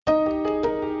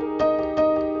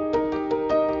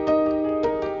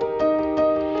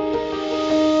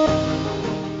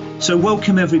So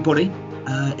welcome everybody.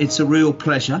 It's a real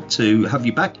pleasure to have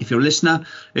you back. If you're a listener,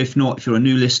 if not, if you're a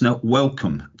new listener,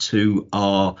 welcome to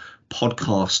our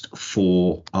podcast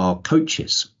for our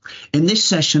coaches. In this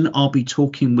session, I'll be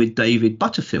talking with David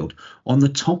Butterfield on the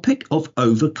topic of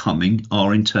overcoming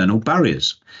our internal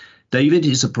barriers. David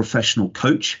is a professional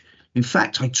coach. In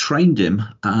fact, I trained him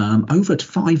over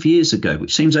 5 years ago,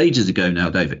 which seems ages ago now,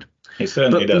 David. It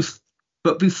certainly does.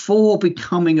 But before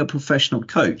becoming a professional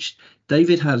coach,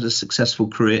 David had a successful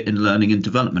career in learning and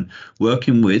development,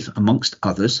 working with, amongst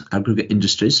others, Aggregate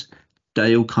Industries,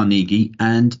 Dale Carnegie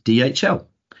and DHL.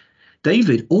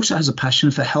 David also has a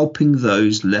passion for helping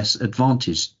those less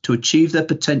advantaged to achieve their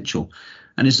potential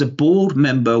and is a board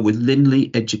member with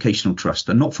Lindley Educational Trust,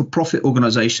 a not-for-profit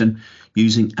organisation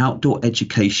using outdoor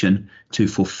education to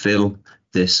fulfil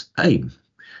this aim.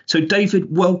 So,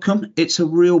 David, welcome. It's a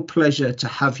real pleasure to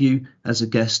have you as a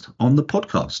guest on the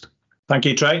podcast. Thank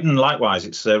you, Trayton. Likewise,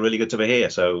 it's really good to be here.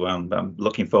 So I'm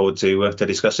looking forward to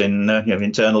discussing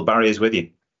internal barriers with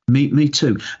you. Me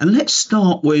too. And let's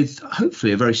start with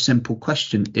hopefully a very simple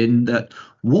question in that,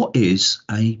 what is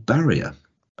a barrier?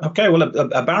 Okay, well,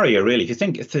 a barrier, really, if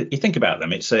you think about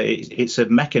them, it's a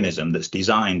mechanism that's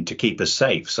designed to keep us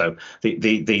safe. So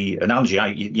the analogy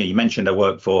you mentioned, I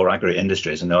work for Aggregate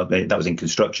Industries, and that was in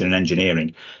construction and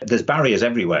engineering. There's barriers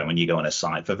everywhere when you go on a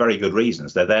site for very good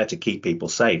reasons. They're there to keep people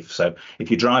safe. So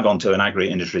if you drive onto an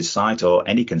Aggregate Industries site or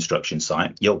any construction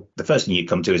site, the first thing you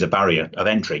come to is a barrier of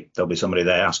entry. There'll be somebody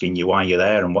there asking you why you're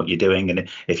there and what you're doing, and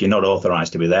if you're not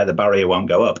authorised to be there, the barrier won't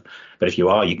go up. But if you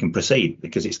are, you can proceed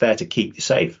because it's there to keep you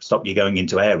safe, stop you going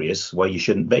into areas where you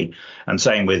shouldn't be. And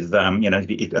same with,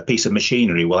 a piece of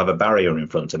machinery will have a barrier in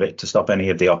front of it to stop any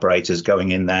of the operators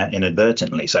going in there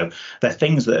inadvertently. So they're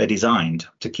things that are designed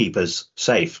to keep us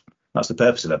safe. That's the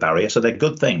purpose of a barrier. So they're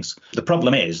good things. The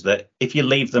problem is that if you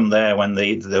leave them there when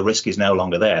the risk is no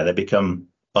longer there, they become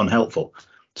unhelpful.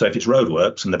 So if it's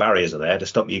roadworks and the barriers are there to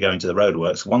stop you going to the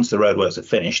roadworks, once the roadworks are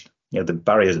finished, the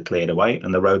barriers are cleared away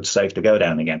and the road's safe to go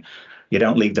down again. You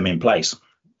don't leave them in place.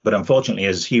 But unfortunately,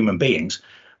 as human beings,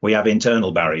 we have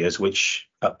internal barriers which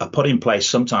are put in place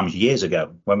sometimes years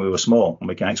ago when we were small, and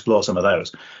we can explore some of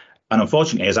those. And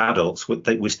unfortunately, as adults,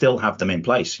 we still have them in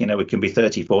place. We can be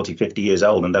 30, 40, 50 years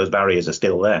old and those barriers are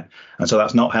still there. And so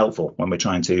that's not helpful when we're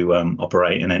trying to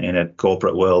operate in a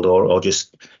corporate world or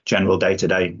just general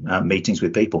day-to-day meetings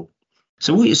with people.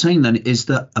 So what you're saying then is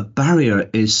that a barrier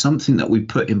is something that we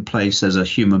put in place as a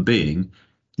human being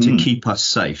to keep us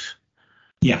safe.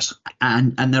 Yes.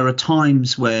 And there are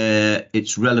times where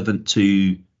it's relevant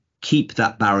to keep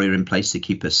that barrier in place to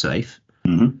keep us safe.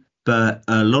 Mm-hmm. But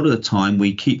a lot of the time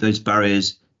we keep those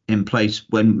barriers in place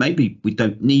when maybe we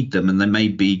don't need them and they may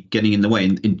be getting in the way.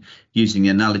 In using the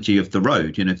analogy of the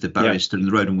road, if the barrier is still in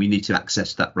the road and we need to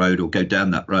access that road or go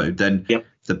down that road, then if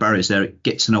the barrier's there, it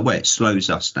gets in our way, it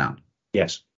slows us down.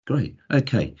 Yes. Great.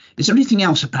 Okay. Is there anything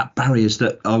else about barriers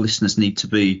that our listeners need to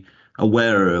be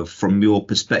aware of from your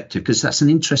perspective? Because that's an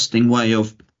interesting way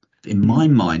of, in my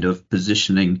mind, of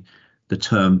positioning the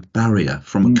term barrier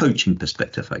from a coaching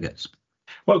perspective, I guess.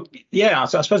 Well, yeah, I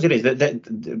suppose it is.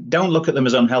 Don't look at them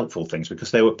as unhelpful things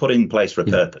because they were put in place for a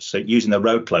purpose. So using the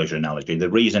road closure analogy, the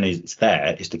reason it's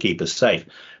there is to keep us safe.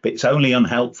 But it's only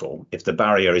unhelpful if the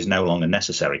barrier is no longer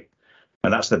necessary.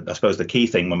 And that's, I suppose, the key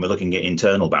thing when we're looking at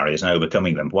internal barriers and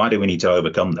overcoming them. Why do we need to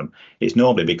overcome them? It's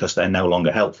normally because they're no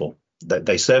longer helpful.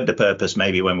 They served a purpose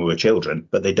maybe when we were children,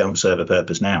 but they don't serve a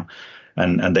purpose now.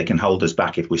 And they can hold us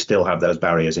back if we still have those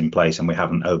barriers in place and we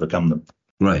haven't overcome them.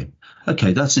 Right.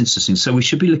 Okay, that's interesting. So we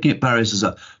should be looking at barriers as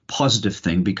a positive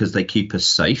thing because they keep us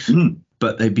safe,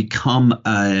 but they become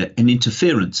an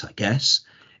interference, I guess,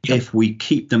 if we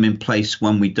keep them in place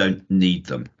when we don't need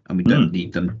them and we don't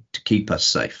need them to keep us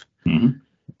safe. Mm-hmm.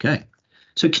 Okay.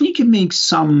 So can you give me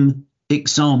some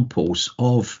examples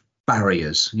of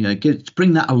barriers,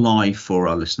 bring that alive for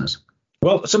our listeners?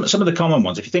 Well, some of the common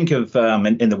ones, if you think of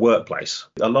in the workplace,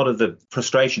 a lot of the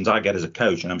frustrations I get as a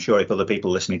coach, and I'm sure if other people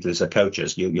listening to this are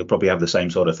coaches, you'll probably have the same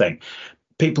sort of thing.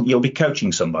 You'll be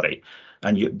coaching somebody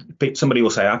and somebody will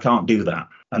say, I can't do that.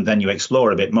 And then you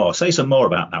explore a bit more, say some more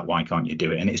about that. Why can't you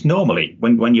do it? And it's normally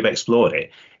when you've explored it,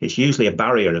 it's usually a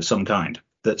barrier of some kind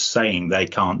that's saying they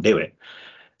can't do it.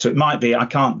 So it might be, I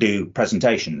can't do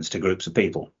presentations to groups of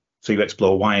people. So you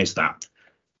explore, why is that?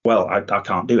 Well, I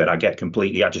can't do it. I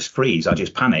just freeze. I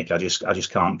just panic. I just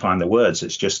can't find the words.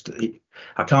 It's just,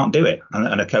 I can't do it.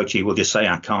 And a coachee will just say,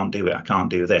 I can't do it. I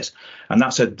can't do this. And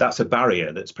that's a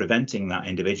barrier that's preventing that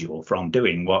individual from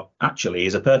doing what actually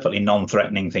is a perfectly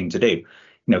non-threatening thing to do.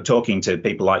 Talking to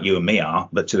people like you and me are,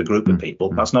 but to a group of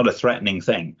people, that's not a threatening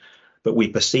thing, but we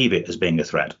perceive it as being a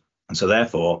threat. And so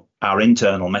therefore, our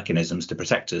internal mechanisms to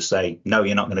protect us say, no,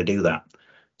 you're not going to do that.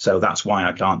 So that's why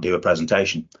I can't do a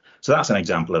presentation. So that's an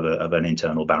example of an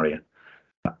internal barrier.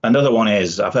 Another one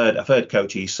is I've heard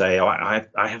coaches say, oh,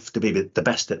 I have to be the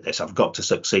best at this. I've got to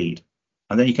succeed.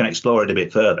 And then you can explore it a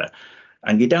bit further.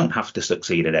 And you don't have to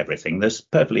succeed at everything. There's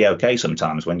perfectly okay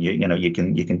sometimes when you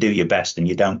can do your best and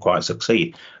you don't quite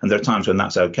succeed. And there are times when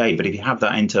that's okay. But if you have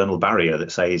that internal barrier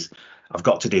that says, I've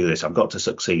got to do this, I've got to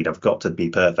succeed, I've got to be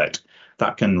perfect,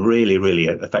 that can really, really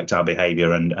affect our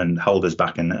behavior and hold us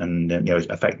back and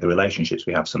affect the relationships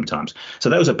we have sometimes. So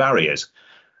those are barriers.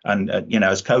 And,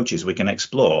 as coaches, we can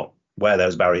explore where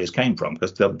those barriers came from,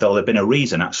 because there'll have been a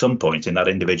reason at some point in that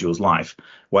individual's life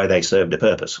where they served a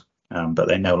purpose, but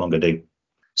they no longer do.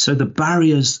 So the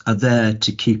barriers are there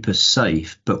to keep us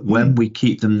safe, but when we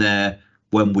keep them there,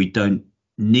 when we don't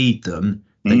need them,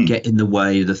 they get in the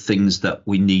way of the things that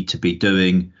we need to be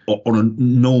doing on a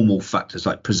normal factors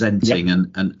like presenting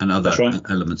and other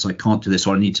elements. I can't do this,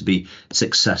 or I need to be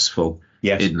successful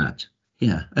in that.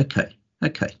 Yeah. Okay.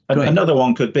 Great. Another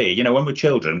one could be, when we're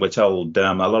children, we're told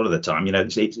a lot of the time,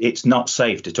 it's not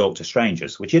safe to talk to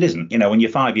strangers, which it isn't. When you're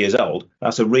 5 years old,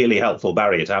 that's a really helpful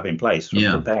barrier to have in place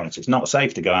from parents. It's not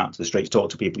safe to go out to the streets,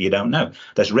 talk to people you don't know.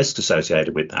 There's risks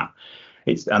associated with that.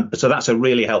 So that's a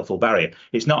really helpful barrier.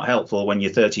 It's not helpful when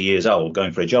you're 30 years old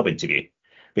going for a job interview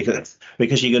because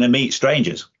you're going to meet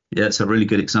strangers. Yeah, it's a really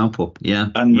good example. Yeah,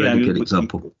 and really good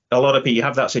example. A lot of people, you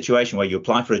have that situation where you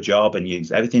apply for a job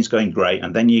and everything's going great,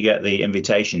 and then you get the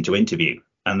invitation to interview,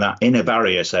 and that inner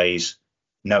barrier says,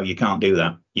 no, you can't do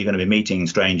that. You're going to be meeting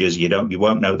strangers. You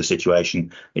won't know the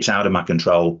situation. It's out of my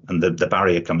control, and the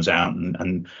barrier comes out,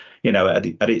 and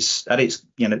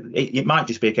it might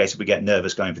just be a case of we get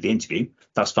nervous going for the interview.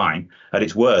 That's fine. At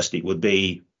its worst, it would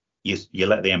be you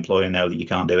let the employer know that you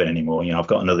can't do it anymore. I've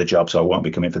got another job, so I won't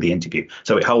be coming for the interview.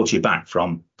 So it holds you back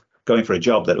from going for a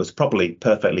job that was probably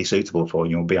perfectly suitable for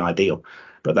you and would be ideal.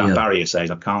 But that barrier says,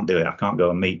 I can't do it. I can't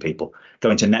go and meet people.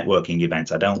 Going to networking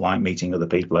events. I don't like meeting other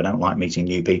people. I don't like meeting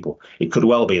new people. It could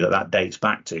well be that dates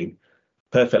back to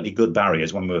perfectly good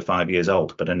barriers when we were 5 years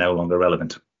old, but are no longer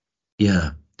relevant.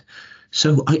 Yeah.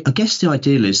 So I guess the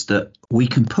ideal is that we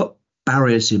can put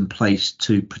barriers in place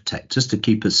to protect us, to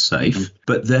keep us safe,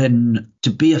 but then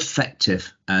to be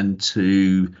effective and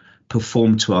to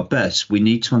perform to our best, we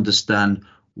need to understand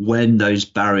when those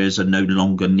barriers are no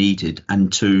longer needed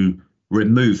and to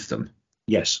remove them.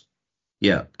 Yes.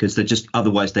 Yeah, because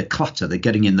otherwise they're clutter, they're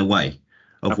getting in the way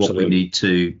of what we need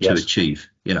to achieve.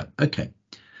 Yeah. Okay.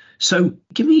 So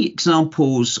give me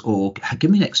examples or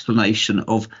give me an explanation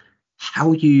of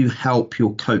how you help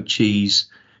your coachees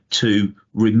to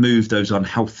remove those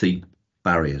unhealthy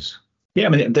barriers. Yeah,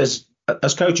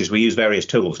 as coaches, we use various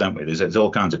tools, don't we? There's all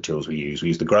kinds of tools we use. We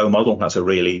use the GROW model. That's a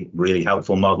really, really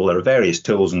helpful model. There are various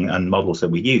tools and models that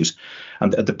we use.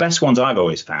 And the best ones I've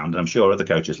always found, and I'm sure other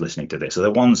coaches listening to this, are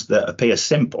the ones that appear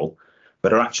simple,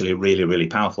 but are actually really, really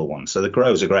powerful ones. So the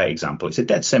GROW is a great example. It's a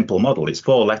dead simple model. It's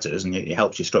 4 letters and it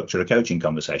helps you structure a coaching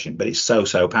conversation, but it's so,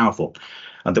 so powerful.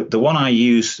 And the one I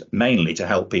use mainly to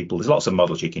help people, there's lots of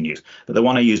models you can use, but the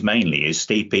one I use mainly is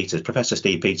Professor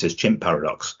Steve Peters' Chimp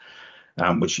paradox,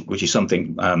 which is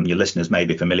something your listeners may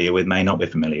be familiar with, may not be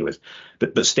familiar with.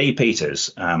 But Steve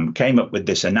Peters came up with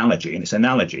this analogy, and it's an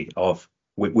analogy of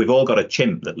we've all got a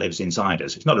chimp that lives inside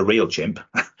us. It's not a real chimp,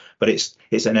 but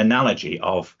it's an analogy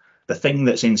of the thing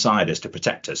that's inside us to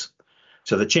protect us.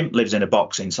 So the chimp lives in a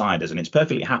box inside us, and it's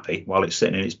perfectly happy while it's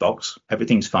sitting in its box.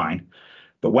 Everything's fine.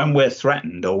 But when we're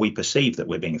threatened or we perceive that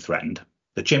we're being threatened,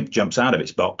 the chimp jumps out of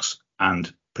its box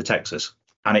and protects us.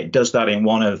 And it does that in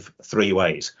one of 3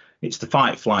 ways. It's the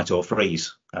fight, flight or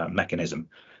freeze mechanism.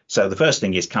 So the first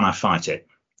thing is, can I fight it?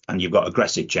 And you've got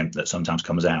aggressive chimp that sometimes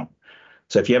comes out.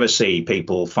 So if you ever see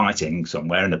people fighting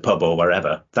somewhere in a pub or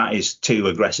wherever, that is 2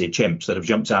 aggressive chimps that have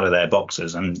jumped out of their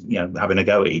boxes and having a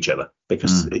go at each other,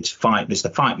 because it's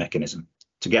the fight mechanism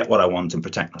to get what I want and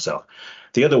protect myself.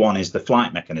 The other one is the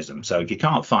flight mechanism. So if you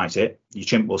can't fight it, your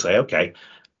chimp will say, okay,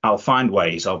 I'll find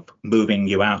ways of moving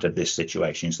you out of this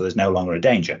situation so there's no longer a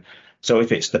danger. So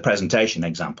if it's the presentation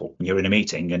example, you're in a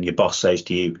meeting and your boss says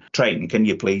to you, Trayton, can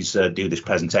you please do this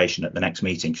presentation at the next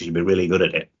meeting because you'll be really good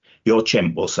at it? Your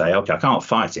chimp will say, okay, I can't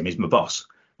fight him. He's my boss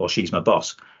or she's my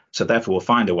boss. So therefore, we'll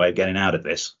find a way of getting out of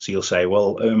this. So you'll say,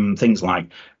 well, things like,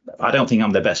 I don't think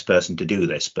I'm the best person to do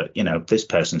this, but, this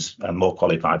person's more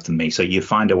qualified than me. So you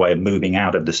find a way of moving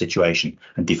out of the situation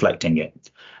and deflecting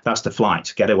it. That's the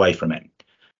flight, get away from it.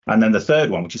 And then the third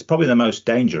one, which is probably the most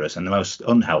dangerous and the most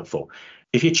unhelpful.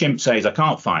 If your chimp says, I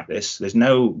can't fight this, there's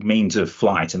no means of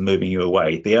flight and moving you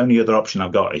away. The only other option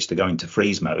I've got is to go into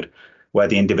freeze mode, where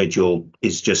the individual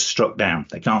is just struck down.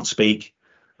 They can't speak.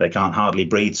 They can't hardly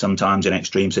breathe sometimes in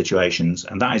extreme situations.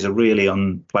 And that is a really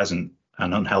unpleasant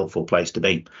and unhelpful place to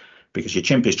be, because your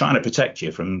chimp is trying to protect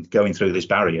you from going through this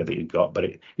barrier that you've got, but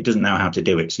it doesn't know how to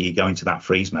do it. So you go into that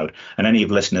freeze mode. And any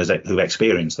of listeners who've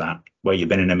experienced that, where you've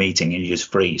been in a meeting and you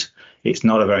just freeze, it's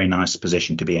not a very nice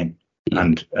position to be in. Yeah.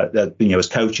 And, as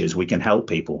coaches, we can help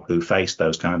people who face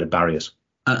those kind of barriers.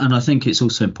 And I think it's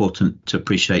also important to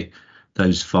appreciate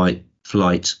those fight,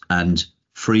 flight and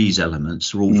freeze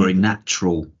elements are all very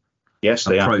natural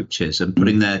approaches, and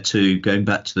putting there to going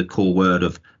back to the core word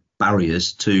of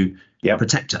barriers to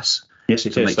protect us. Yes,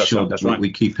 it to is. Make sure that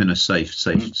we keep in a safe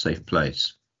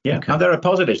place. Yeah, okay. And there are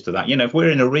positives to that. If we're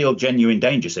in a real genuine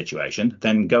danger situation,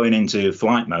 then going into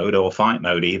flight mode or fight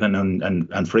mode even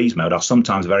and freeze mode are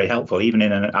sometimes very helpful, even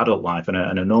in an adult life and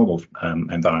a normal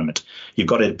environment. You've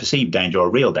got a perceived danger or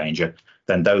real danger,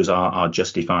 then those are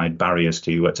justified barriers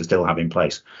to still have in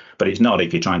place. But it's not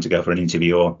if you're trying to go for an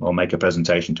interview or make a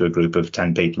presentation to a group of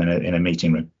 10 people in a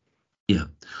meeting room. Yeah,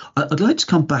 I'd like to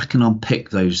come back and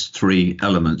unpick those three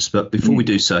elements. But before we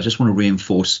do so, I just want to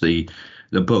reinforce the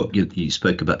book. You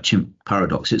spoke about Chimp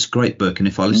Paradox. It's a great book. And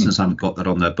if our listeners haven't got that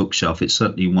on their bookshelf, it's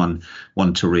certainly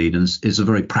one to read, and is a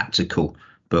very practical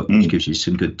book, which gives you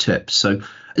some good tips. So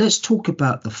let's talk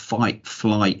about the fight,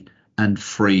 flight and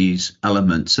freeze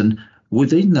elements. And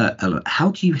within that element,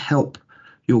 how do you help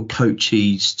your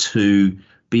coachees to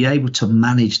be able to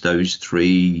manage those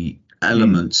three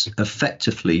elements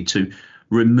effectively, to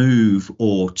remove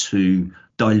or to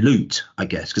dilute, I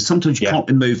guess, because sometimes you can't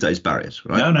remove those barriers,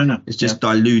 right? No. It's just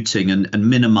diluting and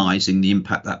minimizing the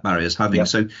impact that barrier is having.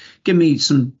 So give me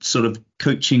some sort of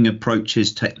coaching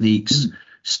approaches, techniques,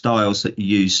 styles that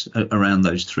you use around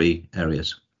those three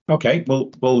areas. Okay, well,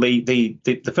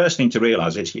 the first thing to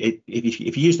realise is if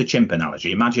you use the chimp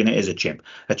analogy, imagine it is a chimp.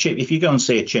 A chimp. If you go and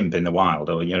see a chimp in the wild,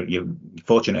 or you're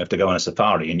fortunate enough to go on a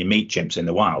safari and you meet chimps in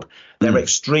the wild, they're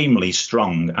extremely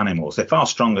strong animals. They're far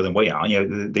stronger than we are.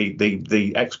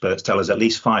 The experts tell us at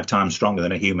least 5 times stronger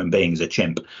than a human being is a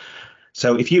chimp.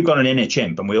 So if you've got an inner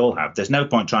chimp, and we all have, there's no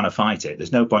point trying to fight it.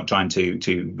 There's no point trying to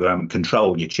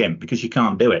control your chimp, because you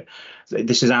can't do it.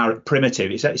 This is our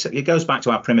primitive. It goes back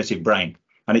to our primitive brain.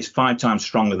 And it's 5 times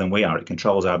stronger than we are. It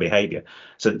controls our behavior.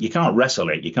 So you can't wrestle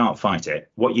it. You can't fight it.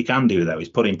 What you can do, though, is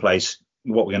put in place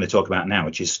what we're going to talk about now,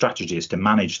 which is strategies to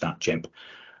manage that chimp.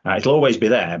 It'll always be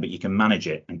there, but you can manage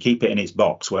it and keep it in its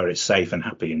box where it's safe and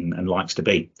happy and likes to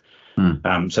be.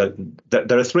 So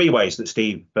there are 3 ways that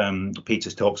Steve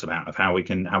Peters talks about of how we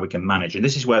can manage, and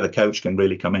this is where the coach can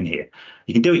really come in here.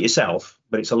 You can do it yourself,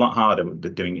 but it's a lot harder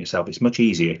than doing it yourself. It's much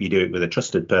easier if you do it with a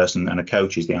trusted person, and a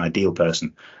coach is the ideal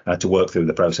person to work through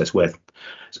the process with.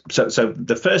 So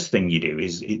the first thing you do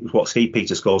is what Steve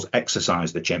Peters calls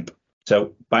exercise the chimp.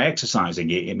 So by exercising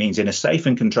it means in a safe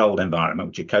and controlled environment,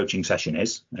 which a coaching session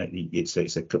is. It's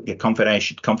a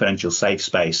confidential, safe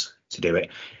space to do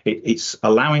it. It's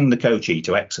allowing the coachee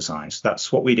to exercise.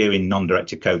 That's what we do in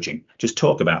non-directive coaching. Just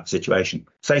talk about the situation.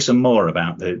 Say some more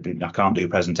about I can't do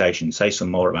presentations. Say some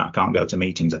more about I can't go to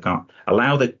meetings. I can't.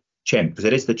 Allow the chimp, because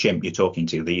it is the chimp you're talking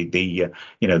to, the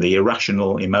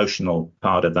irrational, emotional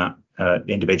part of that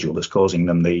individual that's causing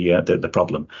them the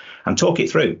problem, and talk it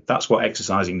through. That's what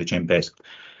exercising the chimp is.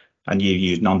 And you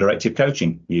use non-directive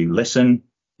coaching. You listen,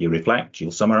 you reflect,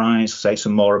 you'll summarize, say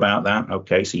some more about that.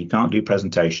 Okay, so you can't do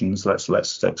presentations. Let's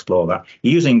explore that.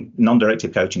 You're using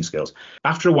non-directive coaching skills.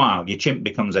 After a while, your chimp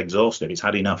becomes exhausted. It's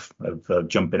had enough of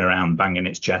jumping around, banging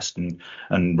its chest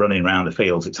and running around the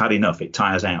fields. It's had enough. It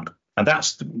tires out. And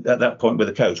that's at that point with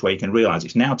a coach where you can realize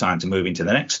it's now time to move into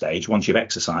the next stage once you've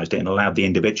exercised it and allowed the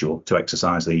individual to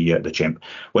exercise the chimp.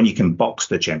 When you can box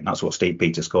the chimp, that's what Steve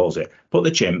Peters calls it. Put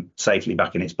the chimp safely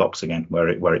back in its box again where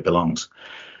it belongs.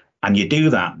 And you do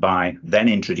that by then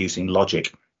introducing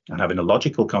logic and having a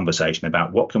logical conversation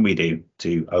about what can we do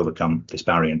to overcome this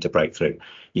barrier and to break through.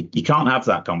 You can't have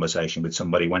that conversation with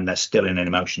somebody when they're still in an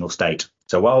emotional state.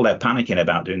 So while they're panicking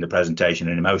about doing the presentation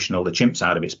and emotional, the chimp's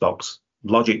out of its box.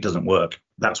 Logic doesn't work.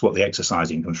 That's what the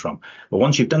exercising comes from. But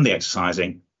once you've done the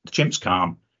exercising, the chimp's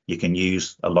calm, you can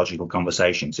use a logical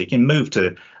conversation. So you can move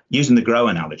to using the grow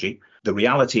analogy. The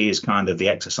reality is kind of the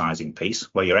exercising piece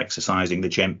where you're exercising the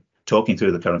chimp, talking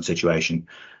through the current situation.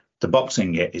 The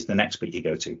boxing it is the next bit you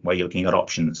go to, where you're looking at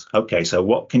options. Okay, so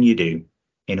what can you do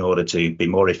in order to be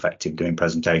more effective doing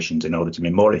presentations, in order to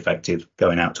be more effective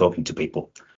going out talking to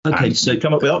people? Okay, and so you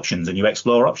come up with options and you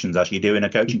explore options as you do in a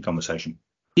coaching conversation.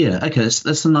 Yeah, okay,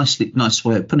 that's a nice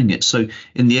way of putting it. So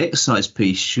in the exercise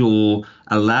piece, you're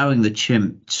allowing the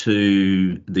chimp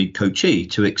the coachee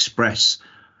to express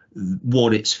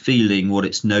what it's feeling, what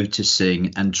it's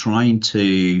noticing, and trying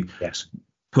to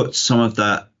put some of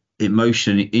that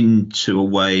emotion into a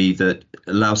way that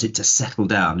allows it to settle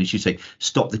down, as you say,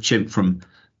 stop the chimp from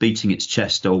beating its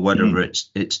chest or whatever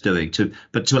it's doing,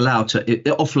 but to allow it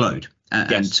offload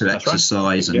and to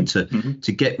exercise and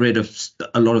to get rid of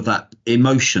a lot of that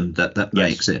emotion that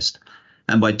may exist.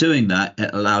 And by doing that,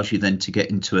 it allows you then to get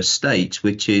into a state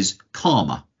which is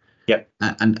calmer.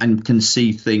 And can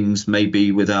see things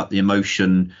maybe without the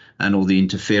emotion and all the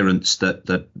interference that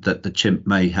the chimp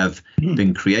may have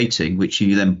been creating, which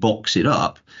you then box it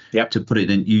up to put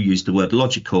it in. You use the word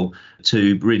logical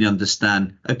to really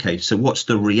understand, okay, so what's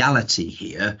the reality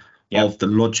here of the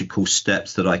logical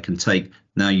steps that I can take?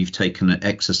 Now you've taken an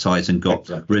exercise and got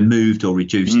removed or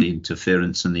reduced the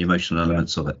interference and the emotional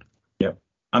elements of it.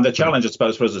 And the challenge, I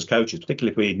suppose, for us as coaches,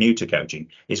 particularly if we're new to coaching,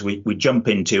 is we jump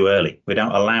in too early. We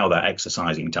don't allow that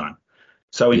exercising time.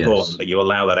 So important that you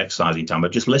allow that exercising time,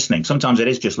 but just listening. Sometimes it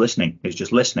is just listening. It's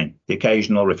just listening. The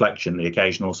occasional reflection, the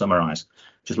occasional summarize.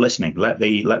 Just listening. Let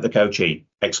the coachee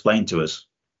explain to us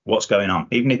what's going on,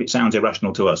 even if it sounds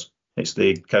irrational to us. It's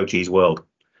the coachee's world.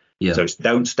 So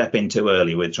don't step in too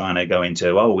early with trying to go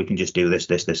into, we can just do this,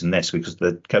 and this, because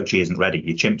the coachee isn't ready.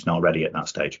 Your chimp's not ready at that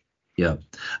stage.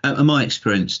 And my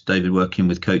experience, David, working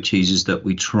with coaches is that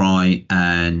we try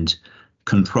and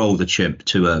control the chimp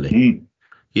too early.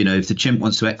 If the chimp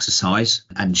wants to exercise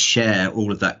and share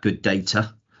all of that good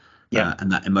data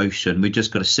and that emotion, we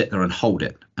just got to sit there and hold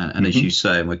it. And as you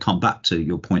say, and we'll come back to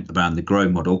your point around the grow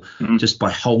model, just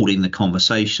by holding the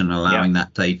conversation, allowing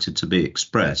that data to be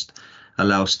expressed,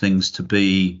 allows things to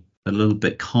be a little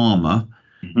bit calmer.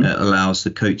 It allows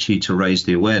the coachee to raise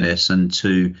the awareness and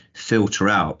to filter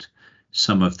out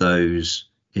some of those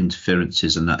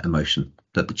interferences and that emotion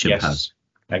that the chimp has.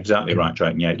 Exactly right,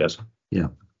 Drake. Yeah, it does.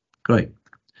 Great.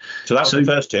 So that's the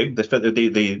first two.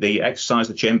 The exercise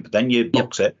the chimp, then you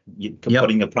box it. You're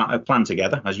putting a plan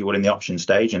together as you would in the option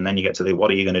stage, and then you get to the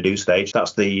what are you going to do stage.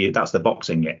 That's the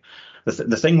boxing it.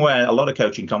 The thing where a lot of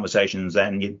coaching conversations,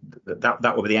 then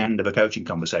that will be the end of a coaching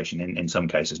conversation. In some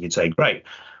cases, you'd say, great,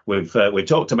 we've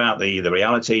talked about the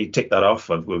reality, tick that off.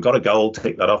 We've got a goal,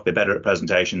 tick that off. Be better at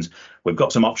presentations. We've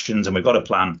got some options and we've got a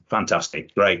plan.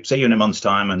 Fantastic, great. See you in a month's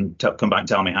time and come back and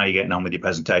tell me how you're getting on with your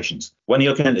presentations. When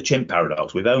you're looking at the chimp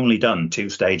paradox, we've only done 2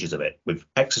 stages of it. We've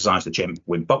exercised the chimp,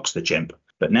 we've boxed the chimp,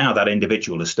 but now that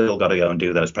individual has still got to go and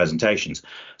do those presentations.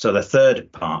 So the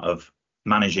third part of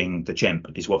managing the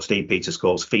chimp is what Steve Peters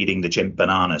calls feeding the chimp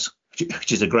bananas,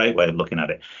 which is a great way of looking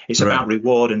at it. It's about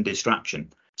reward and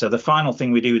distraction. So the final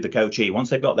thing we do with the coachee, once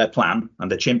they've got their plan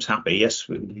and the chimp's happy, yes,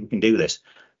 we can do this,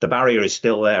 the barrier is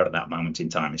still there at that moment in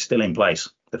time. It's still in place.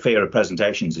 The fear of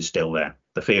presentations is still there.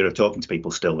 The fear of talking to people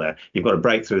is still there. You've got to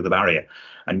break through the barrier.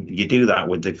 And you do that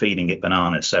with the feeding it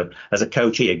bananas. So as a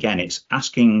coachee, again, it's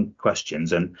asking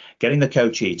questions and getting the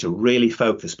coachee to really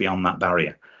focus beyond that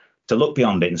barrier, to look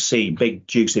beyond it and see big,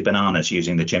 juicy bananas,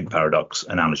 using the chimp paradox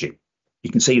analogy. You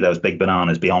can see those big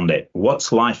bananas beyond it.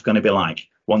 What's life going to be like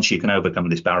once you can overcome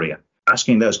this barrier?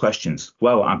 Asking those questions.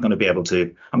 Well, I'm going to be able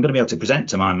to present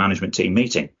to my management team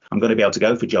meeting. I'm going to be able to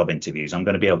go for job interviews. I'm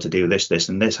going to be able to do this,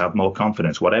 and this, have more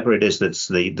confidence. Whatever it is that's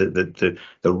the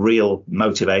real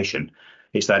motivation.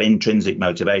 It's that intrinsic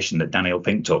motivation that Daniel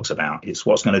Pink talks about. It's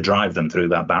what's going to drive them through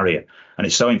that barrier. And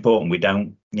it's so important we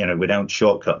don't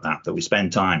shortcut that we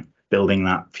spend time building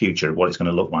that future of what it's going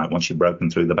to look like once you've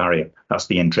broken through the barrier. That's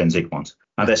the intrinsic ones.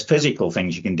 And there's physical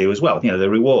things you can do as well. The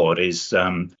reward is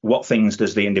what things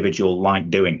does the individual like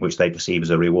doing, which they perceive as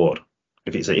a reward.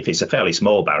 If it's a fairly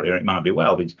small barrier, it might be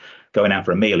going out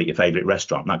for a meal at your favorite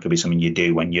restaurant. That could be something you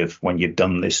do when you've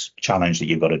done this challenge that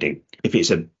you've got to do. If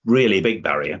it's a really big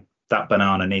barrier, that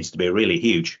banana needs to be really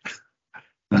huge.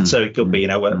 And so it could be,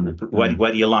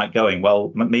 whether you like going.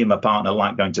 Well, me and my partner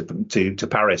like going to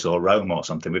Paris or Rome or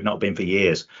something. We've not been for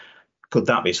years. Could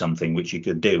that be something which you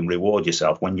could do and reward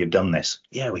yourself when you've done this?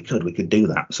 Yeah, we could do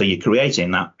that. So you're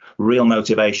creating that real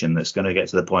motivation that's going to get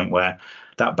to the point where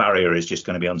that barrier is just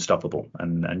going to be unstoppable.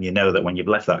 And you know that when you've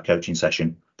left that coaching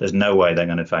session, there's no way they're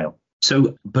going to fail.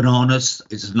 So bananas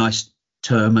is a nice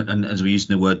term, and as we're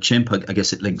using the word chimp, I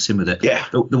guess it links in with it. Yeah.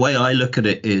 The way I look at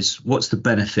it is, what's the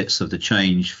benefits of the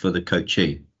change for the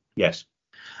coachee? Yes.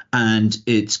 And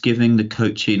it's giving the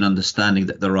coachee an understanding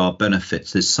that there are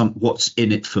benefits. There's what's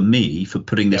in it for me for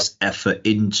putting this effort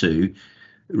into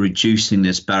reducing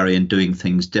this barrier and doing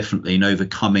things differently and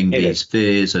overcoming these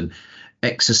fears and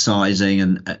exercising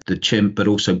and the chimp, but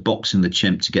also boxing the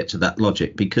chimp to get to that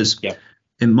logic. Because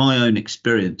in my own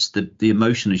experience, the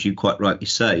emotion, as you quite rightly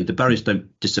say, the barriers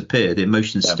don't disappear. The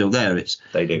emotion's still there.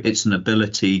 It's an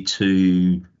ability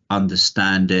to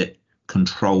understand it,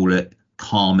 control it,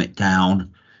 calm it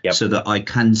down, so that I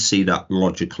can see that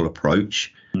logical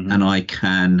approach and I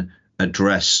can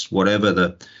address whatever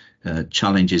the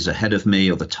challenges ahead of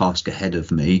me or the task ahead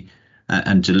of me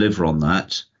and deliver on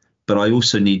that. But I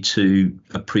also need to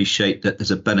appreciate that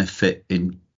there's a benefit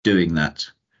in doing that.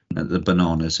 The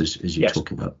bananas, as you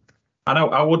talk about.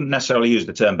 I wouldn't necessarily use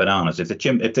the term bananas. If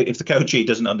the coachee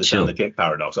doesn't understand the chimp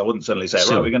paradox, I wouldn't suddenly say,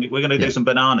 right, we're going to do some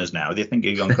bananas now. They think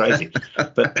you've gone crazy.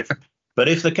 But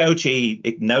if the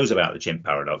coachee knows about the chimp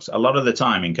paradox, a lot of the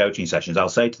time in coaching sessions, I'll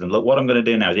say to them, look, what I'm going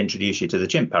to do now is introduce you to the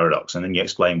chimp paradox. And then you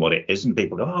explain what it is. And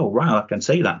people go, oh, right, I can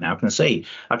see that now. I can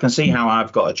see how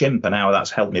I've got a chimp and how that's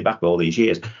held me back all these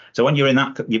years. So when you're in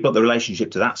that, you've got the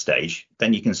relationship to that stage,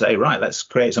 then you can say, right, let's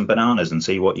create some bananas and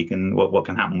see what can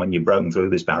happen when you've broken through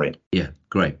this barrier. Yeah,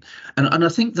 great. And I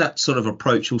think that sort of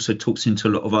approach also talks into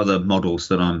a lot of other models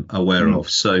that I'm aware of.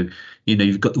 So,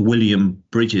 you've got the William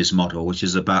Bridges model, which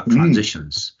is about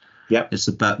transitions. Yeah, it's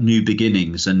about new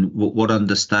beginnings and what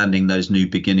understanding those new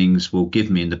beginnings will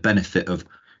give me and the benefit of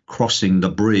crossing the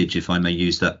bridge, if I may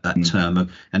use that term,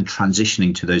 and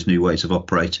transitioning to those new ways of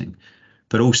operating.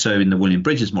 But also in the William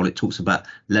Bridges model, it talks about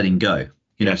letting go.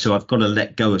 So I've got to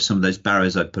let go of some of those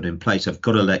barriers I've put in place. I've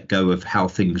got to let go of how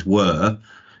things were,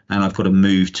 and I've got to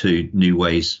move to new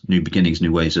ways, new beginnings,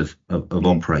 new ways of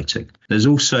operating. There's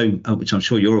also, which I'm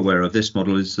sure you're aware of, this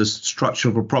model is the structure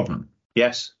of a problem.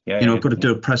 Yes. I've got to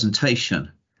do a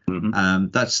presentation.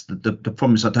 That's the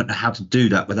problem is I don't know how to do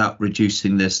that without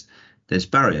reducing this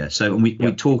barrier. So we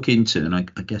talk into, and I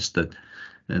guess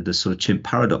the sort of chimp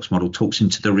paradox model talks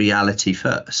into the reality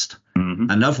first.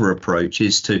 Another approach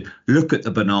is to look at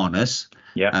the bananas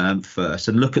first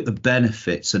and look at the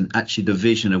benefits and actually the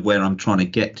vision of where I'm trying to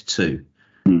get to.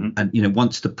 And,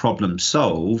 once the problem's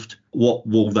solved, what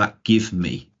will that give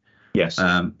me? Yes.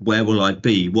 Where will I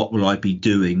be? What will I be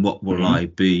doing? What will I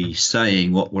be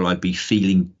saying? What will I be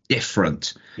feeling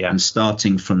different? And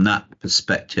starting from that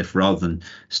perspective rather than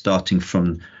starting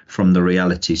from the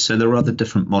reality. So there are other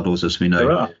different models, as we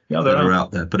know, that are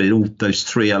out there. But those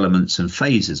three elements and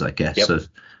phases, I guess,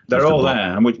 they're all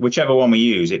there. And whichever one we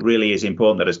use, it really is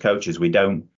important that as coaches we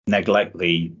don't neglect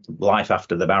the life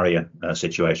after the barrier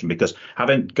situation, because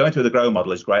going through the grow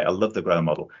model is great. I love the grow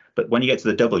model. But when you get to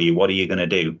the W, what are you going to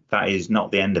do? That is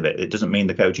not the end of it. It doesn't mean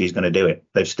the coachee is going to do it.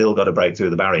 They've still got to break through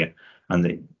the barrier.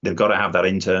 And they've got to have that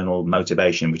internal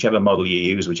motivation. Whichever model you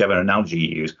use, whichever analogy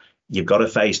you use, you've got to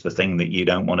face the thing that you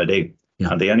don't want to do.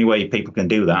 And the only way people can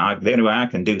do that, the only way I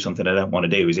can do something I don't want to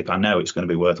do is if I know it's going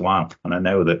to be worthwhile. And I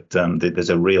know that there's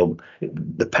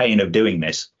the pain of doing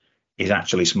this is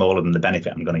actually smaller than the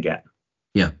benefit I'm going to get.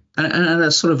 Yeah. And at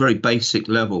a sort of very basic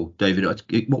level, David,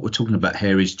 what we're talking about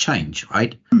here is change,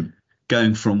 right?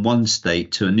 Going from one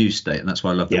state to a new state. And that's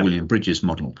why I love the William Bridges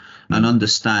model. And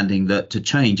understanding that to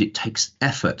change, it takes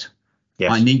effort.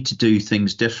 I need to do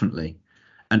things differently.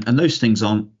 And those things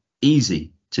aren't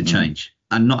easy to change.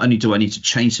 And not only do I need to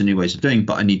change the new ways of doing,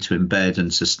 but I need to embed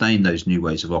and sustain those new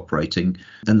ways of operating.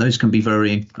 And those can be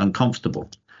very uncomfortable.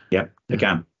 Yeah, they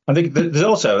can. I think there's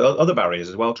also other barriers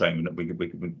as well, Trayman, that we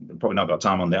probably not got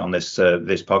time on this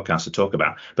podcast to talk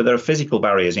about. But there are physical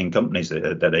barriers in companies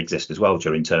that exist as well, which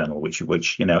are internal, which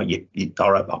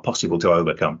are possible to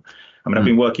overcome. I mean, I've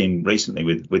been working recently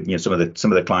with some of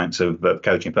the clients of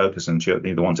Coaching Focus and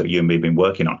the ones that you and me have been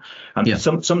working on. And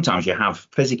sometimes you have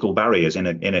physical barriers in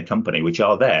a company which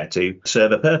are there to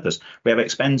serve a purpose. We have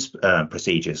expense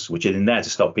procedures which are in there to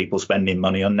stop people spending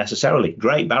money unnecessarily.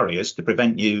 Great barriers to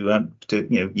prevent you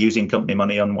using company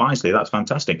money unwisely. That's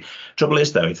fantastic. Trouble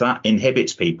is, though, if that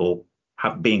inhibits people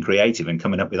being creative and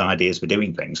coming up with ideas for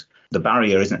doing things, the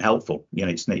barrier isn't helpful.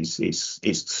 It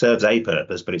serves a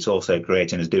purpose, but it's also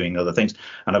creating us doing other things.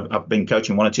 And I've been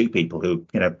coaching one or two people who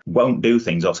won't do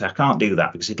things. I'll say, I can't do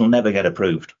that because it'll never get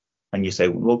approved. And you say,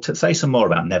 well, say some more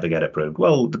about never get approved.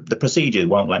 Well, the procedure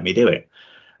won't let me do it.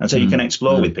 And so you can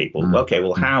explore with people. Okay,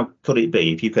 well, how could it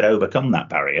be if you could overcome that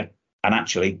barrier and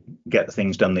actually get the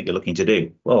things done that you're looking to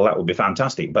do? Well, that would be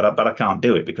fantastic, but I can't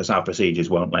do it because our procedures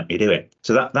won't let me do it.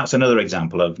 So that's another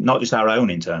example of not just our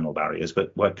own internal barriers,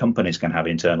 but where companies can have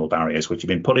internal barriers which have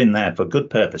been put in there for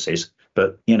good purposes,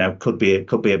 but could be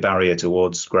a barrier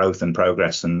towards growth and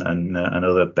progress and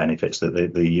other benefits that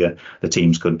the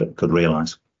teams could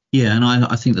realise. Yeah, and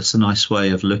I think that's a nice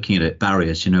way of looking at it.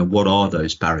 Barriers, what are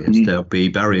those barriers? There'll be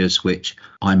barriers which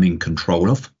I'm in control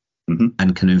of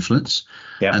and can influence.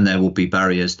 Yeah. And there will be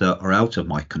barriers that are out of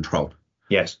my control.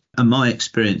 Yes. And my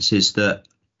experience is that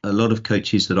a lot of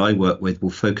coaches that I work with will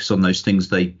focus on those things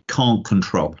they can't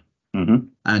control. And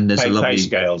there's pay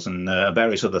scales and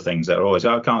various other things that are always,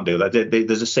 I can't do that.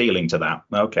 There's a ceiling to that.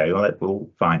 Okay, well,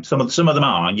 fine. Some of them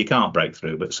are, and you can't break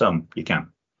through, but some you can.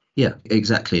 Yeah,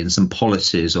 exactly. And some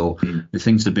policies or the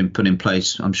things that have been put in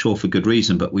place, I'm sure for good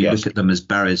reason, but we look at them as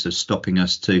barriers of stopping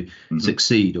us to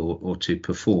succeed or to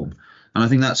perform. And I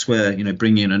think that's where,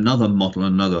 bringing in another model,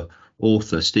 another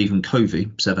author, Stephen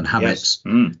Covey, 7 Habits,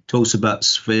 talks about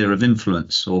sphere of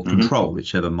influence or control,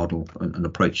 whichever model and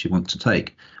approach you want to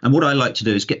take. And what I like to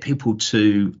do is get people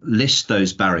to list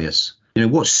those barriers.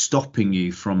 What's stopping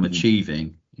you from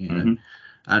achieving,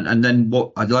 And then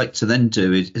what I'd like to then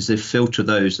do is they filter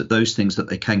those things that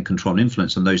they can control and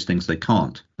influence and those things they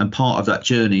can't. And part of that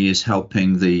journey is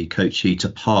helping the coachee to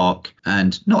park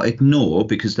and not ignore,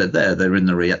 because they're in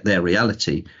their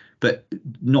reality, but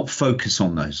not focus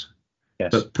on those.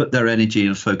 Yes. But put their energy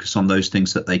and focus on those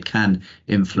things that they can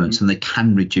influence and they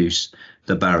can reduce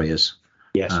the barriers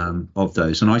of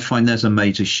those. And I find there's a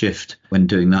major shift when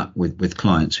doing that with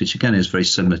clients, which again is very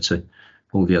similar to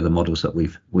all the other models that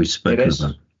we've spoken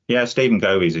about. Yeah, Stephen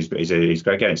Covey's is great.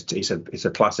 Again, it's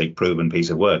a classic, proven piece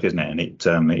of work, isn't it?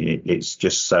 And it's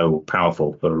just so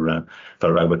powerful for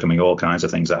overcoming all kinds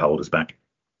of things that hold us back.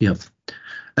 Yeah,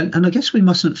 and I guess we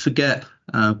mustn't forget,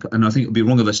 and I think it would be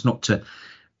wrong of us not to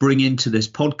bring into this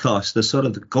podcast the sort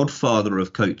of the godfather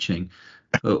of coaching,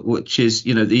 which is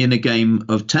the inner game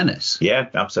of tennis. Yeah,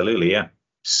 absolutely. Yeah.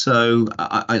 So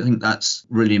I think that's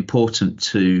really important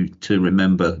to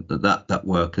remember that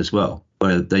work as well,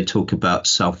 where they talk about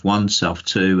self 1, self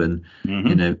 2,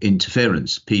 and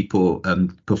interference.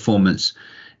 Performance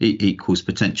equals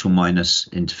potential minus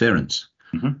interference.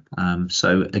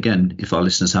 So again, if our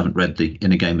listeners haven't read The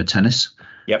Inner Game of Tennis,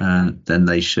 then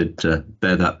they should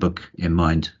bear that book in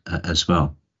mind as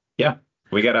well. Yeah.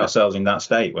 We get ourselves in that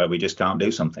state where we just can't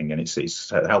do something, and it's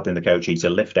helping the coachee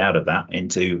to lift out of that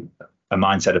into a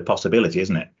mindset of possibility,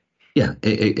 isn't it? Yeah,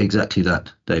 exactly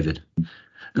that, David.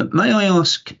 May I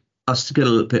ask us to get a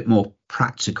little bit more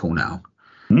practical now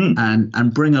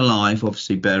and bring alive,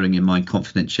 obviously bearing in mind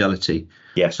confidentiality,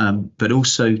 but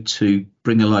also to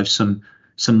bring alive some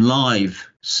live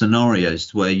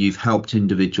scenarios where you've helped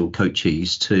individual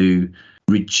coachees to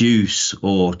reduce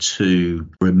or to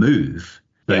remove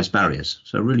those barriers.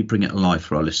 So really bring it alive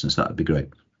for our listeners. That would be great.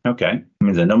 Okay, I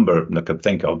mean, there's a number I could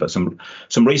think of, but some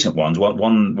recent ones.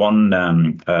 One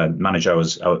manager I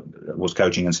was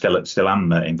coaching and still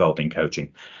am involved in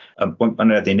coaching.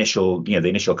 When I had the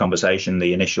initial conversation,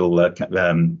 the initial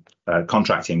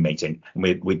contracting meeting,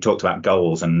 and we talked about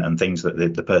goals and things that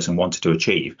the person wanted to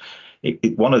achieve.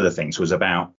 One of the things was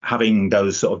about having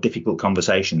those sort of difficult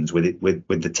conversations with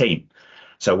the team.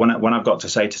 So when I've got to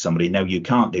say to somebody, no, you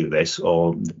can't do this,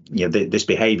 or this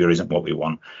behaviour isn't what we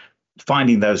want.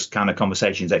 Finding those kind of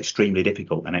conversations extremely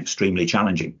difficult and extremely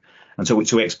challenging. And so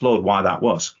we explored why that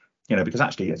was, because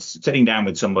actually sitting down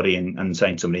with somebody and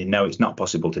saying to somebody, no, it's not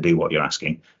possible to do what you're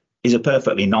asking, is a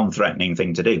perfectly non-threatening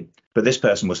thing to do. But this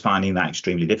person was finding that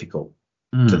extremely difficult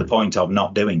to the point of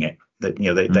not doing it. That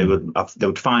they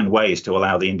would find ways to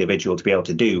allow the individual to be able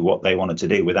to do what they wanted to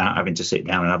do without having to sit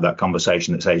down and have that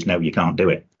conversation that says, no, you can't do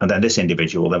it. And then this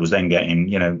individual that was then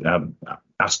getting,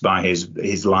 asked by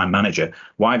his line manager,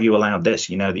 why have you allowed this?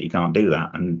 You know that you can't do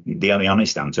that. And the only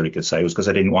honest answer he could say was because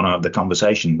I didn't want to have the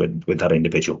conversation with that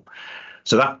individual.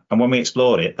 So and when we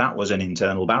explored it, that was an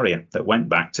internal barrier that went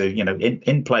back to,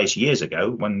 in place years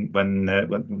ago when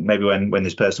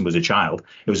this person was a child.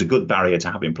 It was a good barrier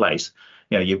to have in place.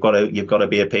 You've got to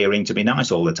be appearing to be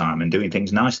nice all the time and doing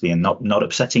things nicely and not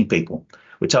upsetting people.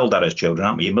 We're told that as children,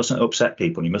 aren't we? You mustn't upset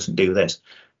people. You mustn't do this.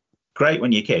 Great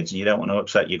when you're kids and you don't want to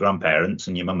upset your grandparents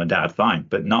and your mum and dad, fine,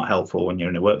 but not helpful when you're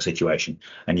in a work situation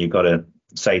and you've got to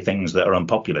say things that are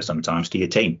unpopular sometimes to your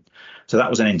team. So that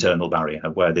was an internal barrier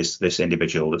where this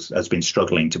individual has been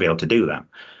struggling to be able to do that.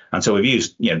 And so we've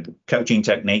used coaching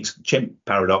techniques. Chimp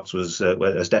paradox has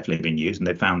definitely been used, and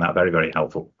they found that very, very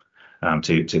helpful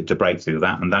to break through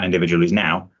that. And that individual is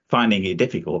now finding it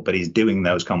difficult, but he's doing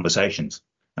those conversations.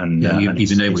 And you've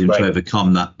been able to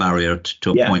overcome that barrier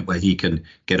to a point where he can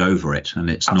get over it, and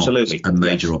it's Absolutely. Not a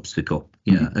major obstacle.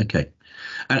 Yeah, okay.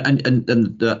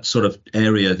 And that sort of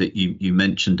area that you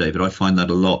mentioned, David, I find that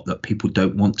a lot, that people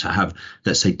don't want to have,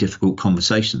 let's say, difficult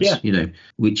conversations.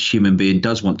 Which human being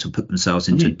does want to put themselves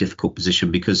into a difficult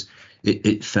position because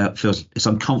it feels it's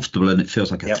uncomfortable and it feels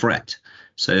like a threat.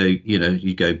 So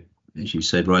you go, as you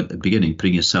said right at the beginning,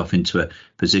 putting yourself into a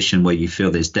position where you feel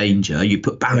there's danger, you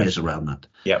put barriers around that.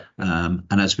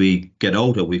 And as we get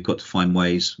older, we've got to find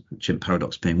ways, Chimp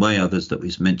paradox being way, others that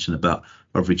we've mentioned about,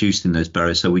 of reducing those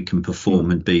barriers so we can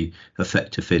perform and be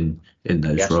effective in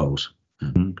those roles.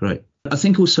 Great. I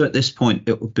think also at this point,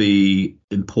 it would be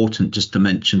important just to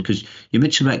mention, because you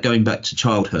mentioned about going back to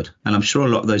childhood, and I'm sure a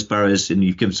lot of those barriers, and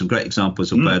you've given some great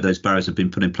examples of where those barriers have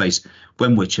been put in place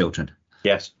when we're children.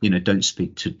 Yes. Don't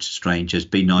speak to strangers,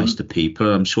 be nice to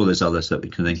people. I'm sure there's others that we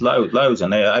can think. Loads,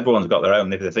 and everyone's got their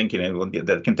own. If they're thinking,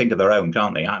 they can think of their own,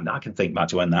 can't they? I can think back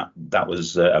to when that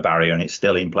was a barrier, and it's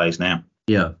still in place now.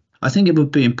 Yeah, I think it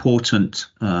would be important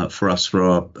for us, for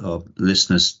our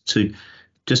listeners, to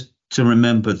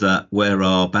remember that where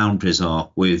our boundaries are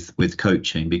with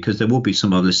coaching, because there will be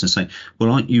some of our listeners saying,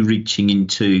 well, aren't you reaching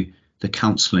into the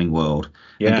counselling world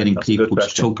and getting people to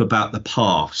talk about the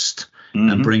past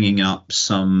and bringing up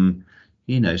some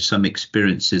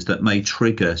experiences that may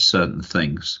trigger certain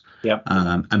things,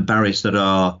 and barriers that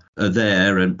are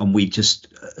there, and we just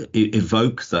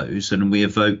evoke those, and we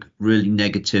evoke really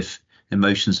negative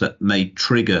emotions that may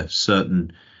trigger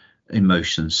certain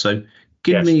emotions. So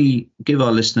give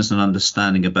our listeners an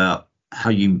understanding about how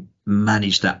you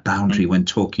manage that boundary when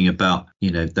talking about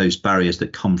those barriers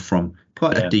that come from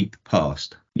quite a deep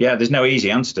past. Yeah, there's no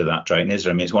easy answer to that, Drayton, is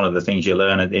there? I mean, it's one of the things you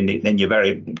learn in your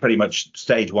pretty much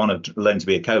stage one of learning to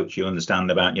be a coach. You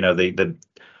understand about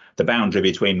the boundary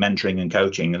between mentoring and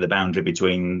coaching, and the boundary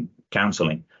between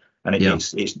counselling, and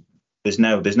there's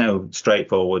no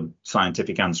straightforward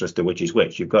scientific answer as to which is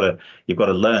which. You've got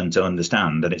to learn to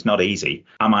understand, and it's not easy.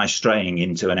 Am I straying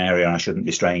into an area I shouldn't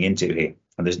be straying into here?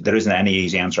 And there isn't any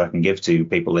easy answer I can give to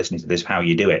people listening to this how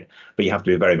you do it, but you have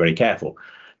to be very, very careful.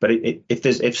 But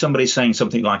if somebody's saying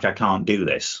something like I can't do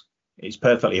this, it's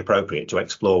perfectly appropriate to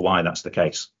explore why that's the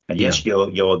case. And yes,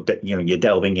 you're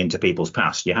delving into people's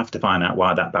past. You have to find out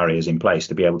why that barrier is in place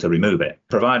to be able to remove it.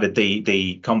 Provided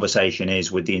the conversation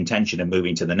is with the intention of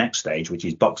moving to the next stage, which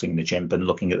is boxing the chimp and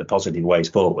looking at the positive ways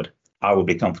forward, I would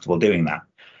be comfortable doing that.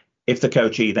 If the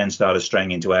coachee then started straying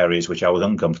into areas which I was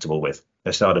uncomfortable with,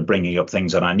 they started bringing up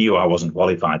things that I knew I wasn't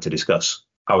qualified to discuss,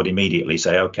 I would immediately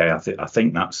say, okay, I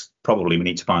think that's probably we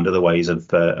need to find other ways of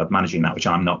managing that, which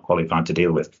I'm not qualified to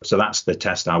deal with. So that's the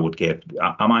test I would give.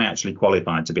 Am I actually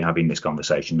qualified to be having this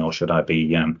conversation, or should I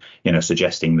be,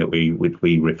 suggesting that we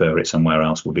refer it somewhere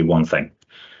else? Would be one thing.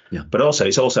 Yeah. But also,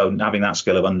 it's also having that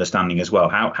skill of understanding as well.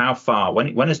 How far?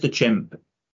 When has the chimp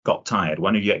got tired?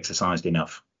 When have you exercised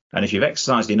enough? And if you've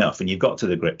exercised enough and you've got to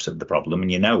the grips of the problem and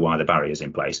you know why the barrier is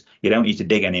in place, you don't need to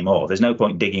dig anymore. There's no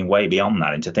point digging way beyond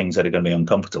that into things that are going to be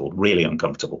uncomfortable, really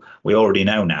uncomfortable. We already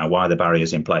know now why the barrier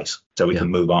is in place, so we can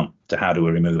move on to how do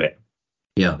we remove it.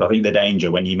 Yeah. But I think the danger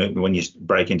when you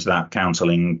break into that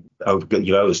counselling,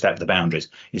 you overstep the boundaries,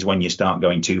 is when you start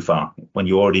going too far. When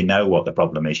you already know what the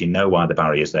problem is, you know why the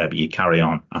barrier is there, but you carry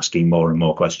on asking more and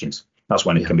more questions. That's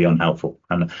when it can be unhelpful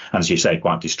and as you say,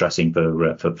 quite distressing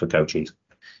for coaches.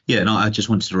 Yeah, and I just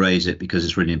wanted to raise it because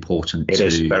it's really important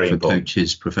for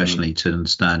coaches professionally to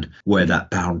understand where that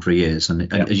boundary is.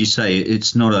 And as you say,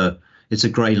 it's a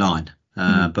grey line,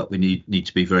 but we need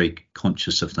to be very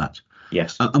conscious of that.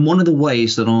 Yes. And one of the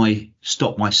ways that I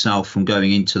stop myself from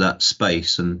going into that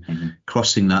space and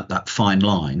crossing that fine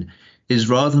line is,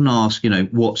 rather than ask,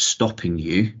 what's stopping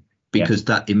you, because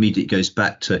that immediately goes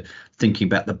back to thinking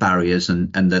about the barriers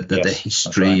and the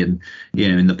history and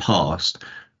in the past.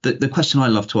 The question I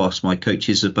love to ask my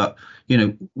coaches is about,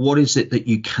 what is it that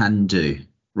you can do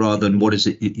rather than what is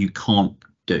it that you can't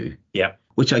do? Yeah.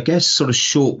 Which I guess sort of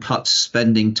shortcuts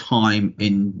spending time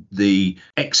in the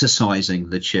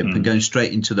exercising the chimp and going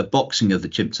straight into the boxing of the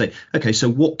chimp. Say, okay, so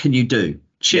what can you do?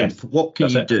 Chimp, what can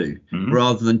you do?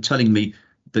 Rather than telling me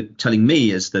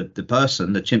as the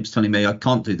person, the chimp's telling me I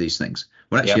can't do these things.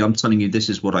 Well, actually, I'm telling you this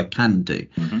is what I can do.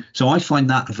 So I find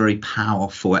that a very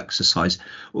powerful exercise.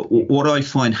 What I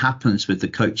find happens with the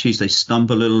coaches, they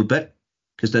stumble a little bit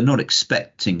because they're not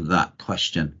expecting that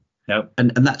question. Nope.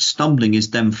 And that stumbling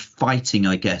is them fighting,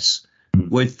 I guess,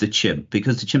 with the chimp,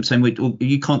 because the chimp's saying, well,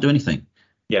 you can't do anything.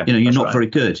 Yeah, you're not very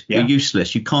good. Yeah. You're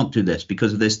useless. You can't do this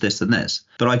because of this, this, and this.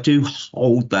 But I do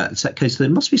hold that. It's that case. There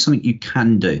must be something you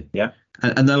can do. Yeah.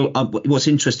 And what's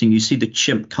interesting, you see the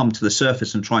chimp come to the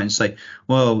surface and try and say,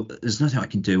 well, there's nothing I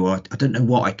can do, or I don't know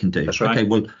what I can do. That's right. Okay,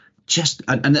 well,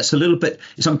 and that's a little bit,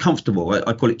 it's uncomfortable.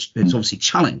 I call it, it's obviously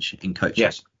challenge in coaching.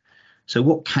 Yes. So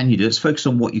what can you do? Let's focus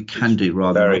on what you can do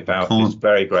rather than very powerful. It's a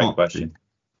very great question.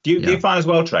 Do you find as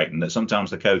well, Drayton, that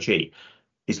sometimes the coachee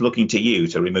is looking to you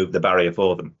to remove the barrier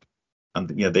for them? And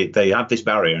they have this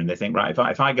barrier and they think, right,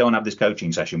 if I go and have this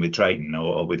coaching session with Drayton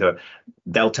or with her,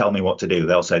 they'll tell me what to do.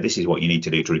 They'll say, this is what you need to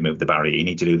do to remove the barrier. You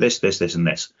need to do this, this, this, and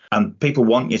this. And people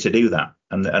want you to do that.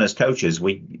 And as coaches,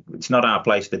 it's not our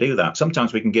place to do that.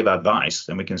 Sometimes we can give advice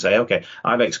and we can say, okay,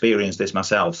 I've experienced this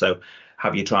myself, so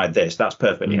have you tried this? That's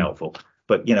perfectly helpful.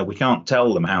 But, we can't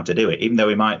tell them how to do it, even though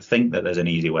we might think that there's an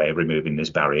easy way of removing this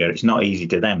barrier. It's not easy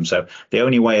to them. So the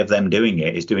only way of them doing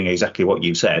it is doing exactly what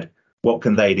you said. What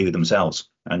can they do themselves?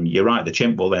 And you're right, the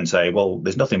chimp will then say, well,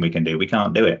 there's nothing we can do. We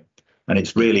can't do it. And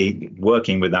it's really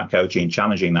working with that coachee and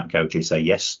challenging that coachee. Say,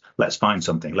 yes, let's find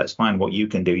something. Let's find what you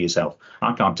can do yourself.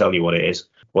 I can't tell you what it is.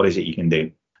 What is it you can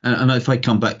do? And if I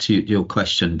come back to your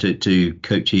question, do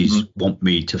coaches want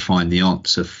me to find the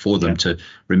answer for them to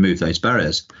remove those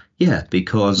barriers? Yeah,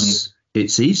 because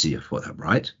it's easier for them,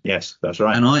 right? Yes, that's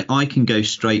right. And I can go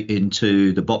straight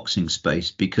into the boxing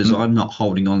space because I'm not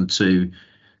holding on to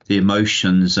the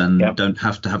emotions and don't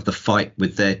have to have the fight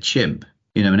with their chimp,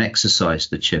 and exercise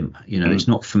the chimp. It's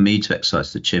not for me to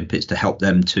exercise the chimp. It's to help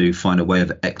them to find a way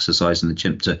of exercising the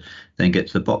chimp to then get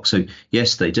to the box. So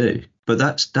yes, they do. But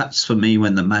that's for me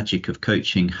when the magic of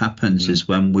coaching happens is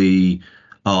when we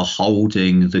are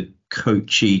holding the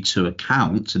coachee to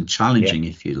account and challenging,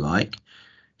 if you like,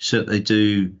 so that they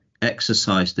do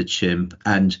exercise the chimp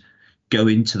and go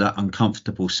into that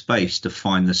uncomfortable space to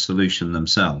find the solution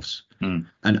themselves.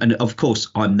 And of course,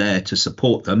 I'm there to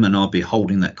support them, and I'll be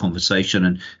holding that conversation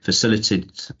and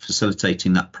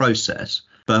facilitating that process.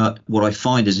 But what I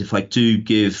find is if I do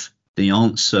give the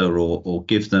answer or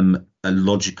give them a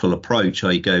logical approach,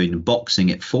 I go in boxing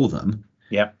it for them,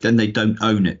 then they don't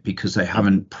own it because they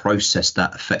haven't processed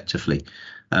that effectively.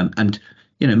 And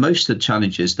most of the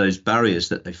challenges, those barriers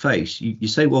that they face, you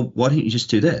say, well, why don't you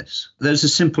just do this? There's a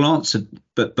simple answer,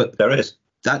 but there is.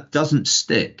 That doesn't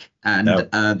stick, and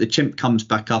the chimp comes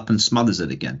back up and smothers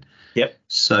it again. Yep.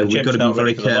 So we've got to be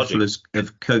very careful as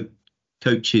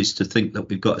coaches to think that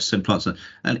we've got a simple answer.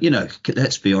 And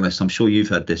let's be honest. I'm sure you've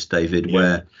had this, David,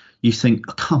 where you think,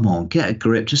 oh, "Come on, get a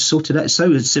grip, just sort it out." It's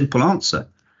so a simple answer.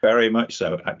 Very much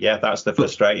so. Yeah, that's the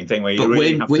frustrating thing where you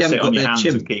really have to sit on your hands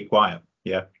and keep quiet.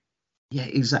 Yeah. Yeah,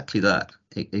 exactly that.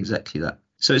 Exactly that.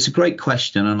 So it's a great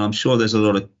question, and I'm sure there's a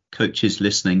lot of coaches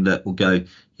listening that will go,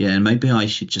 yeah, maybe I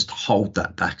should just hold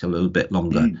that back a little bit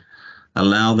longer,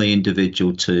 allow the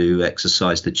individual to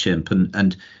exercise the chimp.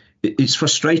 And it's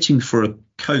frustrating for a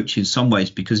coach in some ways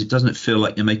because it doesn't feel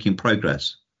like you're making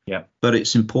progress. Yeah. But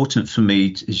it's important for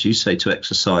me, as you say, to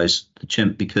exercise the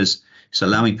chimp because it's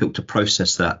allowing people to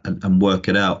process that and work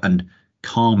it out and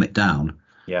calm it down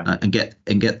and get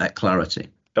that clarity.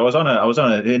 I was on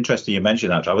a interesting. You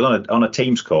mentioned that. I was on a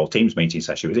Teams meeting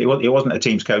session. It wasn't a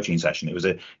Teams coaching session. It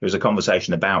was a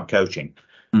conversation about coaching,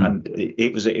 and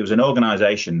it was an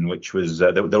organisation which was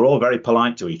they're all very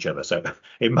polite to each other. So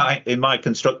in my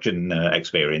construction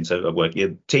experience of work,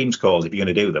 your Teams calls, if you're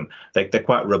going to do them, they're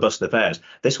quite robust affairs.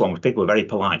 This one, people were very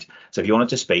polite. So if you wanted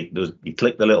to speak, you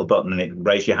click the little button and it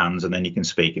raise your hands, and then you can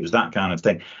speak. It was that kind of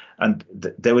thing. And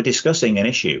they were discussing an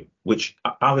issue, which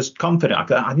I was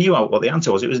confident. I knew what the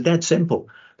answer was. It was dead simple.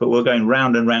 But we're going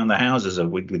round and round the houses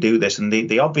of we do this. And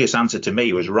the obvious answer to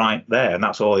me was right there. And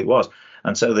that's all it was.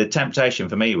 And so the temptation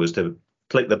for me was to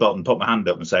click the button, put my hand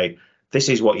up and say, this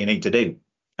is what you need to do.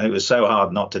 And it was so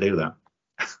hard not to do that.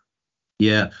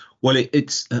 Yeah. Well,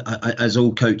 it's as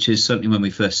all coaches, certainly when we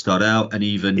first start out and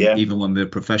even when we're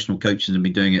professional coaches and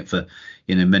been doing it for,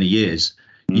 many years.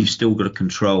 You've still got to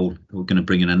control. We're going to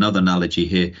bring in another analogy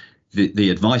here,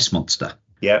 the advice monster,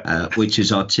 which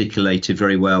is articulated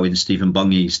very well in Stephen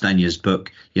Stanya's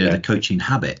book, The Coaching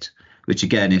Habit, which,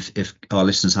 again, if our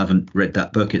listeners haven't read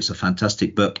that book, it's a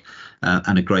fantastic book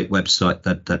and a great website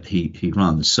that he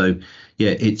runs. So,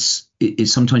 it's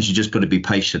sometimes you just got to be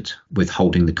patient with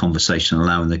holding the conversation,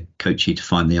 allowing the coachee to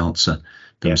find the answer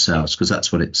themselves, because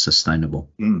that's what it's sustainable.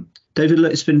 David,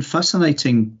 look, it's been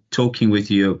fascinating talking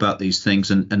with you about these things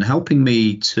and helping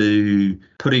me to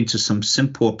put into some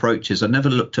simple approaches. I never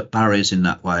looked at barriers in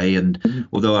that way. And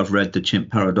although I've read the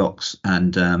Chimp Paradox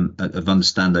and I've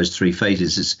understand those three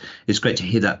phases, it's great to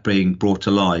hear that being brought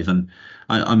alive. And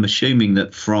I'm assuming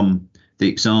that from the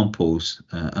examples,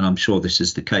 and I'm sure this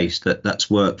is the case, that's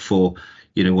worked for,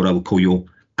 what I would call your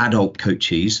adult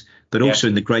coachees, but also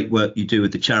in the great work you do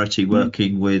with the charity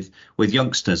working with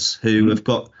youngsters who have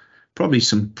got probably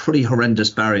some pretty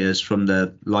horrendous barriers from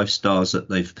the lifestyles that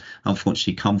they've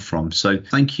unfortunately come from. So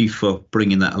thank you for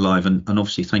bringing that alive. And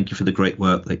obviously, thank you for the great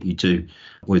work that you do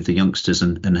with the youngsters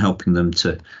and helping them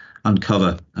to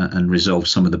uncover and resolve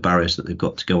some of the barriers that they've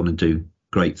got to go on and do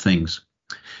great things.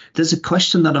 There's a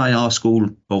question that I ask all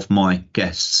of my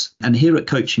guests. And here at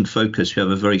Coaching Focus, we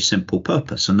have a very simple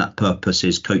purpose. And that purpose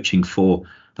is coaching for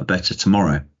a better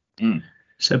tomorrow.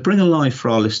 So bring alive for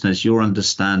our listeners your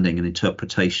understanding and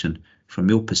interpretation from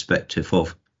your perspective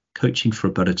of coaching for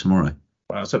a better tomorrow.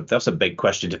 Well, that's a big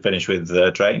question to finish with,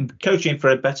 Drayton. Coaching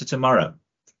for a better tomorrow.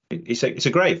 It's a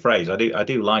great phrase. I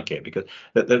do like it, because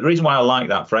the reason why I like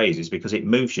that phrase is because it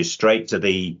moves you straight to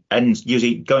the end.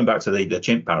 Usually, going back to the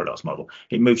chimp paradox model,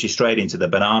 it moves you straight into the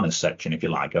bananas section, if you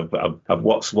like, of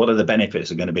what are the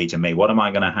benefits are going to be to me? What am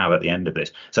I going to have at the end of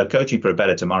this? So coaching for a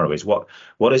better tomorrow is what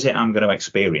is it I'm going to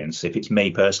experience, if it's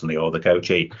me personally or the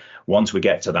coachee, once we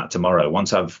get to that tomorrow,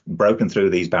 once I've broken through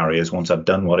these barriers, once I've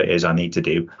done what it is I need to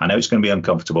do. I know it's going to be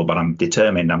uncomfortable, but I'm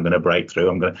determined I'm going to break through.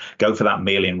 I'm going to go for that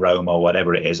meal in Rome or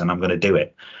whatever it is, and I'm going to do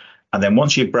it. And then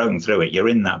once you've broken through it, you're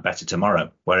in that better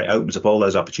tomorrow, where it opens up all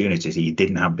those opportunities that you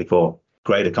didn't have before.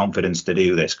 Greater confidence to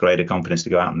do this, greater confidence to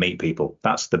go out and meet people.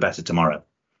 That's the better tomorrow,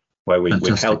 where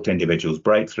we've helped individuals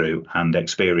break through and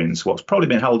experience what's probably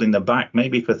been holding them back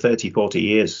maybe for 30, 40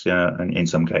 years in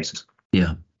some cases.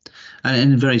 Yeah.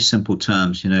 And in very simple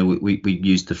terms, we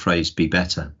use the phrase be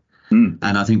better. And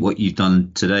I think what you've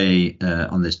done today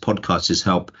on this podcast is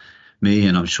help me,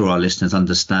 and I'm sure our listeners,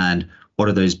 understand what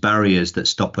are those barriers that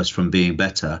stop us from being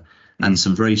better, and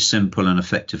some very simple and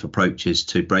effective approaches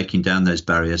to breaking down those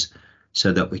barriers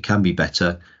so that we can be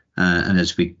better. And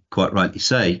as we quite rightly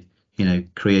say,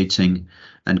 creating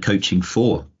and coaching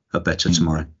for a better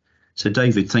tomorrow. So,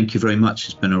 David, thank you very much.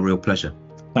 It's been a real pleasure.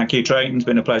 Thank you, Trayton. It's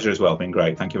been a pleasure as well. Been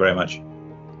great. Thank you very much.